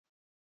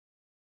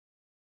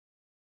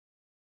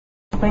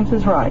thinks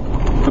is right.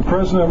 The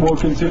President will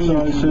continue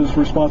his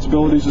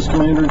responsibilities as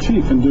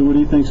Commander-in-Chief and do what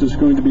he thinks is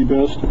going to be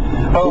best for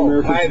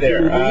American hi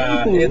there.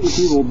 It's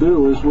he will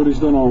do is what he's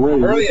done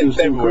already. Early in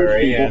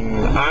February,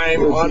 and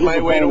I'm on my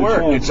way to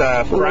work. It's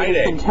a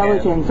Friday.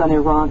 Intelligence on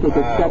Iraq is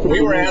expected we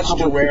to were be asked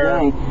to published wear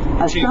today.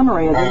 A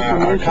summary of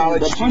information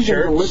college that had been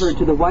t-shirts. delivered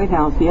to the White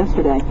House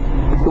yesterday.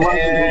 The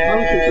Washington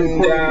Post is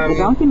reporting the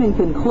document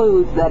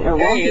concludes that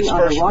Hey, it's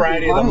first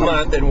Friday of the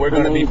month, and we're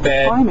going to be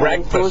fed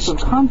breakfast of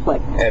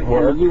conflict at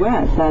work. The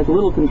U.S. has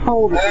little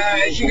control.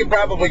 As you can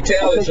probably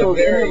tell, it's a Officials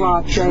in very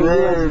Iraq say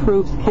U.S.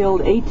 troops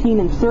killed 18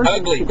 insurgents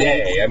ugly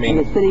today day. I in mean,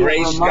 the city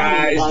gray of Ramadi,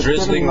 skies, about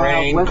drizzling 7 miles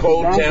rain, west of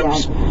cold Baghdad.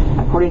 temps.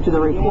 According to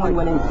the report,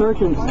 when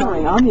insurgents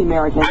starring on the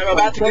American, I'm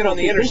about to get on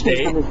the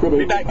interstate. Be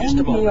back just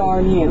a moment.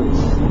 NPR News.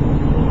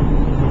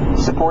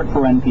 Support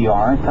for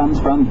NPR comes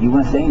from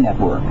USA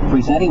Network,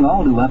 presenting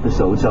all new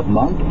episodes of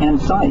Monk and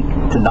Psych,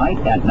 tonight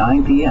at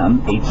 9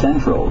 p.m., 8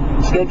 Central.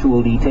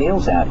 Schedule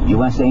details at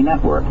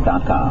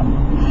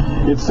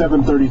usanetwork.com. It's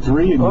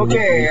 7:33.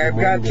 Okay, I've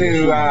got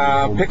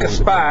to pick a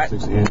spot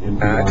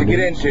to get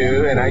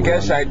into, and I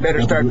guess I'd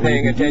better start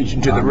paying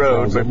attention to the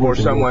road before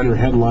someone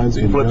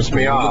flips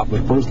me off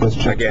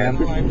again.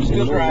 I'm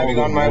still driving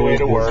on my way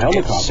to work.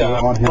 It's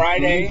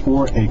Friday,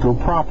 4-acre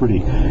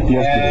property.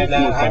 and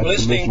I'm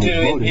listening to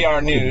NPR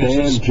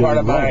News. It's part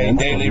of my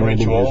daily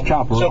ritual.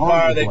 So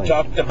far, they've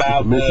talked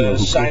about the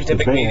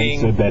scientific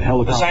meeting,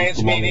 the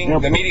science meeting,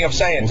 the meeting of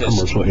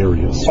scientists,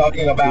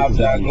 talking about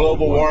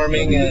global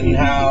warming and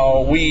how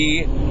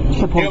we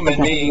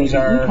human beings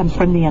are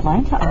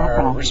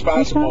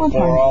responsible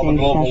for all the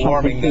global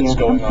warming that's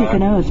going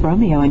on.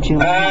 Romeo and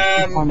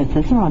Juliet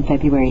performances are on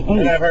February 8th.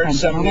 And I've heard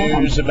some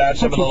news about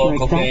some of the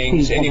local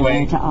things.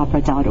 Anyway, pretty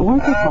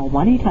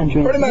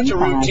much a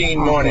routine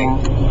morning.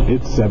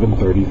 It's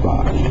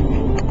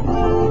 7:35.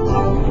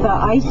 The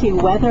icy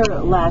weather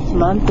last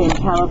month in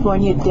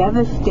California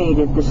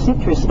devastated the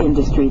citrus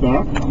industry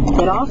there.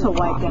 It also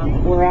wiped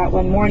out. We're out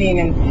one morning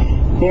and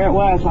there it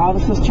was. All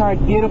this was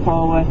charred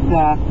beautiful with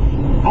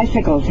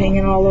icicles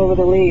hanging all over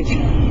the leaves.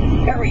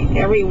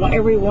 Every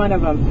one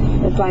of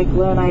them. It's like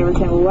Lou and I were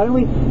saying, well,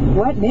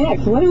 what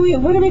next? What are we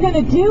going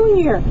to do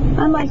here?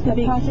 Unlike the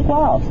big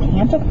squalls,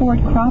 can't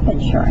afford crop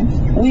insurance.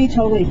 We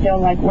totally feel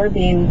like we're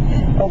being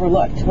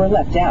overlooked. We're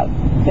left out.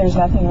 There's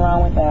nothing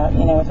wrong with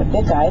with the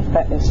big guys,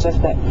 but it's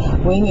just that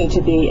we need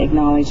to be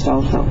acknowledged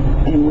also,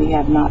 and we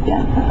have not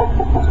been.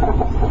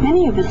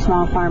 Many of the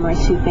small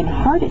farmers who've been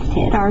hardest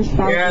hit are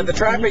Yeah, the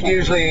traffic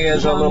usually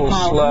is a little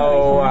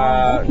slow,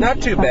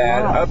 not too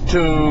bad, up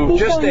to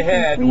just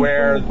ahead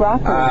where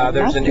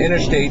there's an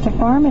interstate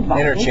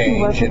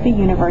interchange. At the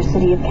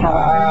University of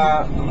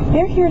California.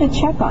 They're here to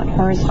check on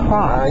HERS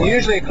crop.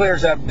 Usually it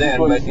clears up then,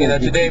 but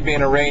today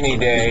being a rainy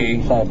day,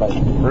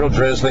 real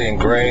drizzly and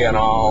gray and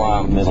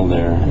all, Middle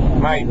there.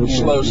 might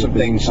slow some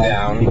things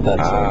down. But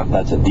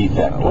that's a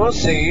defect. We'll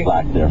see.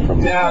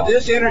 Now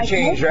this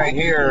interchange right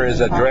here is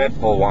a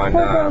dreadful one.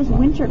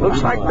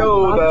 Looks like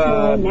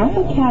those.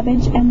 Napa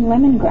cabbage and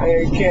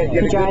lemongrass. You can't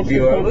get a good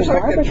view of it. Looks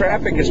like the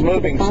traffic is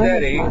moving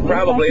steady.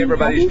 Probably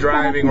everybody's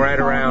driving right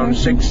around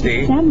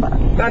 60.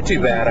 Not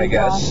too bad, I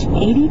guess.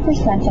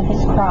 80% of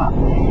his crop.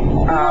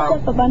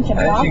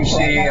 As you can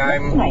see,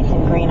 I'm nice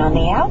and green on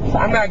the outside.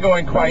 I'm not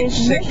going quite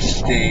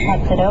 60.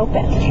 Cuts it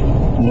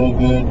open. No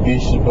good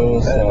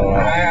vegetables.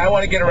 I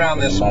want to get around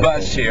this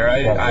bus here.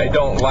 I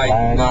don't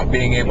like not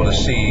being able to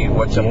see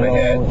what's up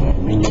ahead.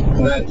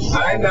 But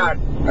I'm not.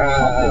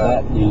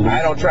 I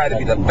don't try to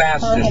be the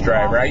fastest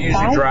driver. I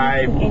usually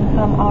drive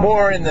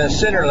more in the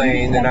center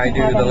lane than I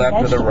do the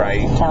left or the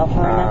right.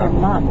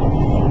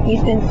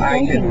 He's been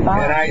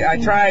I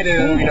try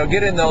to,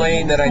 get in the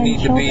lane that I need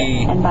to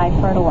be. And buy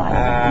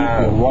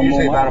fertilizer.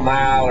 Usually about a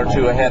mile or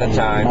two ahead of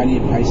time. I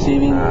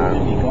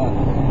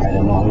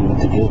don't know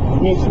what to do.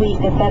 This week,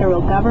 the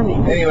federal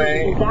government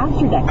Anyway,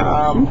 disaster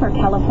declaration for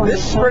California.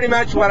 This is pretty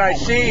much what I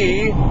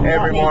see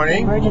every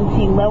morning.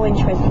 Emergency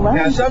low-interest loan.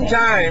 Now,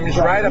 sometimes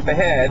right up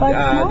ahead,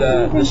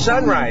 the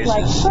sun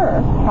rises.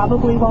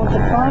 Probably won't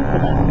apply for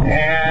them.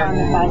 And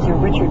Advisor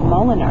Richard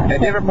Moliner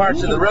at different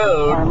parts of the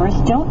road, farmers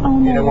don't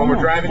own their when we're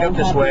land, driving up don't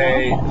this have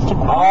way, the assets to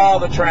buy. all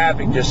the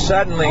traffic just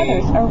suddenly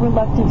Others are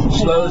reluctant to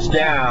slows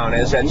down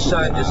as that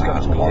sun just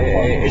comes.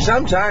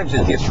 Sometimes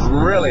it gets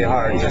really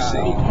hard to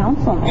see.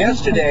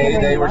 Yesterday,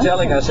 they were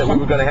telling us that we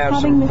were going to have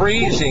some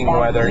freezing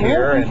weather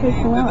here, and it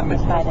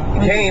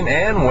came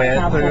and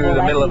went through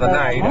the middle of the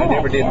night. I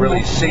never did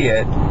really see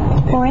it.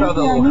 It felt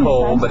a little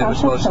cold, but it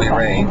was mostly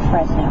rain.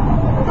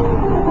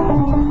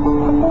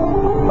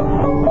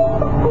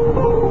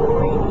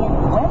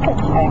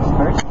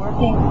 Experts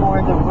working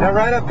for the Now,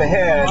 right up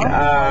ahead,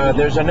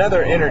 there's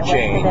another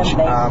interchange.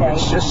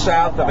 It's just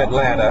south of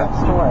Atlanta.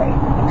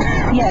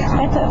 Yes,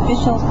 that's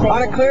officials say.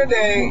 On a clear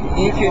day,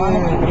 you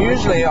can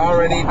usually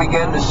already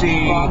begin to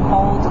see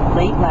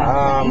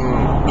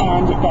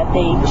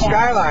the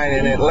skyline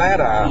in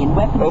Atlanta.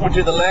 Over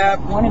to the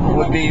left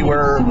would be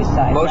where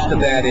most of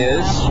that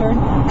is.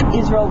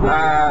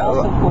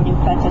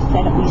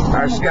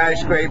 Our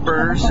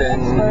skyscrapers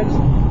and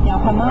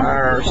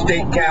our our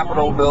state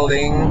capitol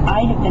building.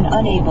 I have been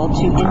unable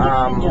to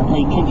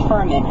independently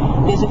confirm it.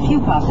 There's a few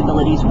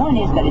possibilities. One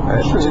is that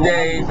it's true.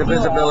 Today, the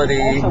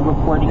visibility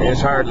is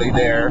hardly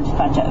there.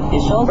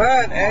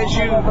 But as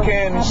you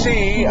can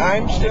see,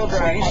 I'm still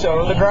driving,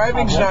 so the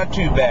driving's not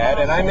too bad,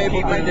 and I'm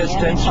able to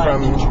distance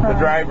from the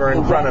driver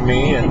in front of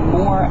me, and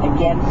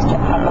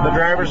the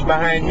drivers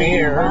behind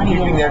me are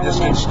keeping their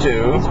distance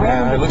too.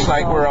 It looks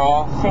like we're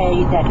all,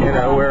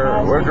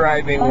 we're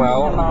driving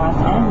well.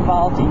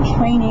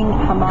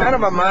 Kind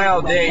of a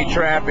mild day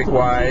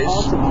traffic-wise.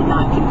 Also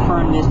cannot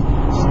confirm this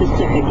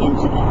specific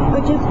incident.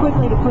 But just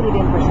quickly to put it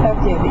in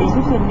perspective, is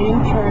this a new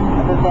turn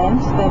of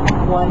events that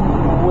one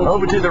would...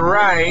 Over to the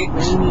right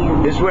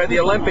is where the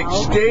Olympic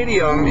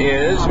Stadium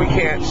is. We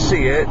can't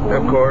see it,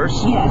 of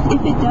course. Yes,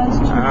 if it does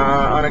turn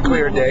on a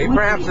clear day,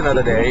 perhaps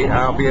another day,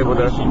 I'll be able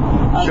to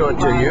show it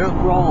to you.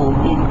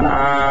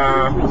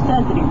 Israel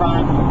says that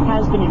Iran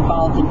has been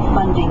involved in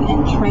funding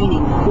and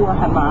training for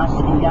Hamas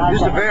in Gaza.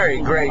 It's a very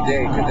great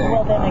day today.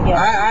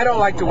 I don't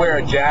like to wear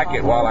a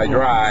jacket while I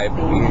drive.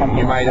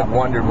 You might have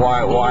wondered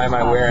why am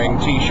I wearing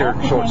t-shirt,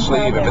 short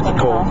sleeve if it's a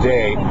cold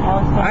day.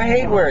 I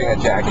hate wearing a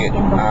jacket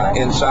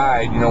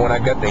inside. When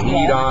I've got the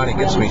heat on, it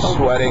gets me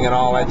sweating and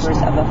all. It's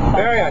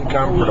very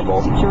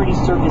uncomfortable.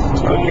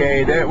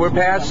 Okay, we're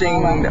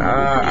passing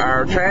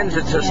our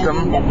transit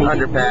system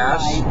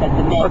underpass.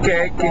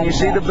 Okay, can you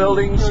see the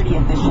buildings?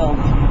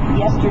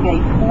 Yesterday,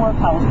 4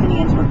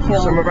 Palestinians were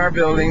killed. Some of our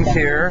buildings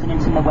here.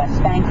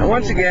 And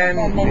once again,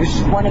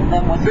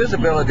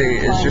 visibility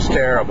is just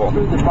terrible.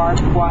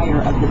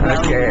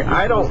 Okay,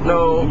 I don't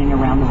know.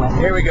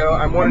 Here we go.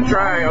 I'm going to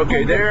try.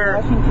 Okay, there.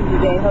 Washington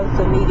today hosts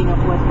a meeting of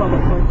what's called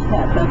a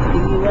quartet. That's the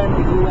UN,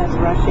 the US,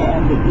 Russia,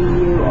 and the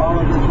EU, all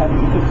of which have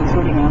interest in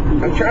sorting out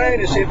the... I'm trying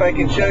to see if I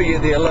can show you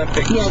the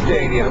Olympic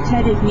Stadium. The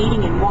quartet is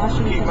meeting in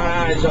Washington. Keep my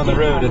eyes on the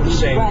road at the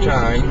same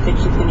time.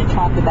 She's going to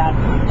talk about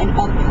an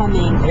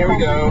upcoming... Here we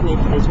go. With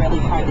Israeli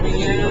Prime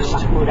Minister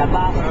Mahmoud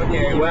Abbas,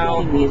 okay,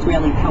 well, the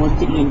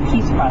Israeli-Palestinian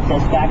peace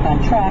process back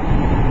on track.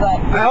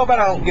 But I hope I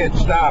don't get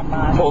stopped,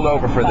 pulled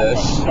over for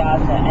this.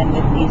 Gaza and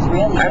with the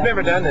Israeli I've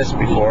never done this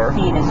before.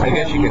 I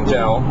guess you can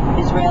tell.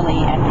 Israeli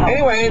and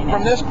anyway,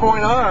 from this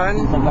point on,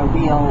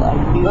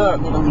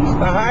 look,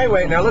 the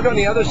highway. Now look on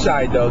the other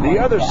side, though. The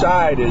other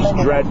side is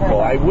dreadful.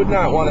 I would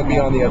not want to be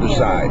on the other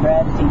side.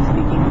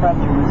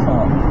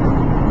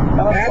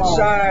 That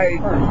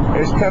side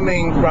is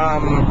coming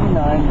from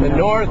the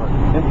north.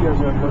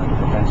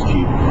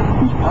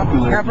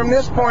 Now from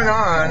this point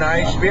on,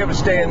 I should be able to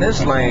stay in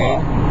this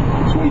lane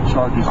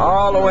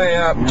all the way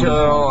up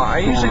till I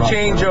usually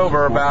change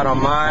over about a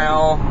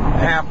mile,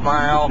 half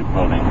mile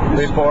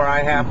before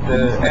I have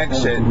to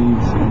exit.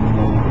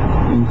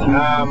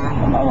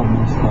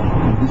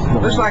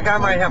 Looks like I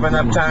might have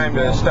enough time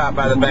to stop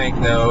by the bank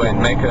though and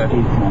make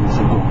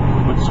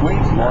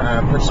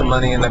put some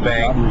money in the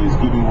bank.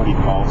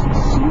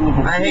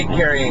 I hate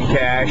carrying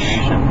cash,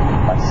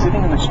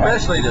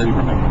 especially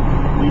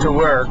to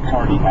work.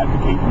 Party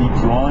advocate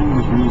redrawing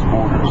the Jewish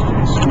borders to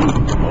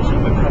exclude most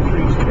of the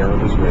country's Arab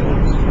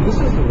Israelis. This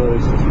is a very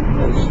interesting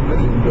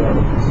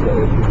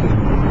everything.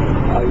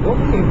 I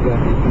don't think that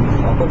it is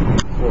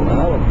appropriate for an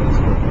Arab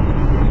minister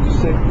to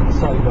sit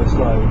side by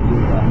side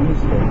with a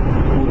minister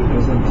who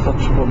represents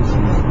such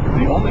policies.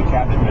 The only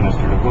cabinet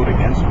minister to vote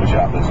against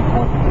Mojave's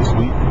appointment this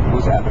week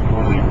was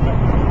Avigdor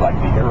Lieberman. Like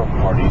the Arab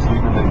parties,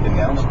 Lieberman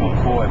denounced the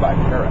ploy by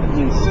Peretz.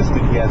 He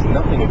insisted he has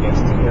nothing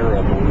against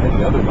Arab or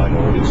any other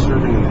minority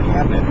serving in the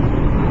cabinet.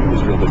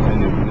 Israel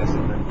defended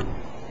Knesset.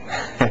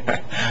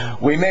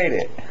 We made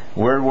it.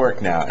 We're at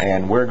work now,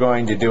 and we're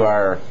going to do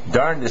our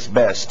darndest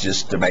best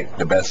just to make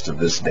the best of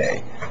this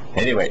day.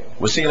 Anyway,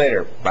 we'll see you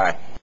later. Bye.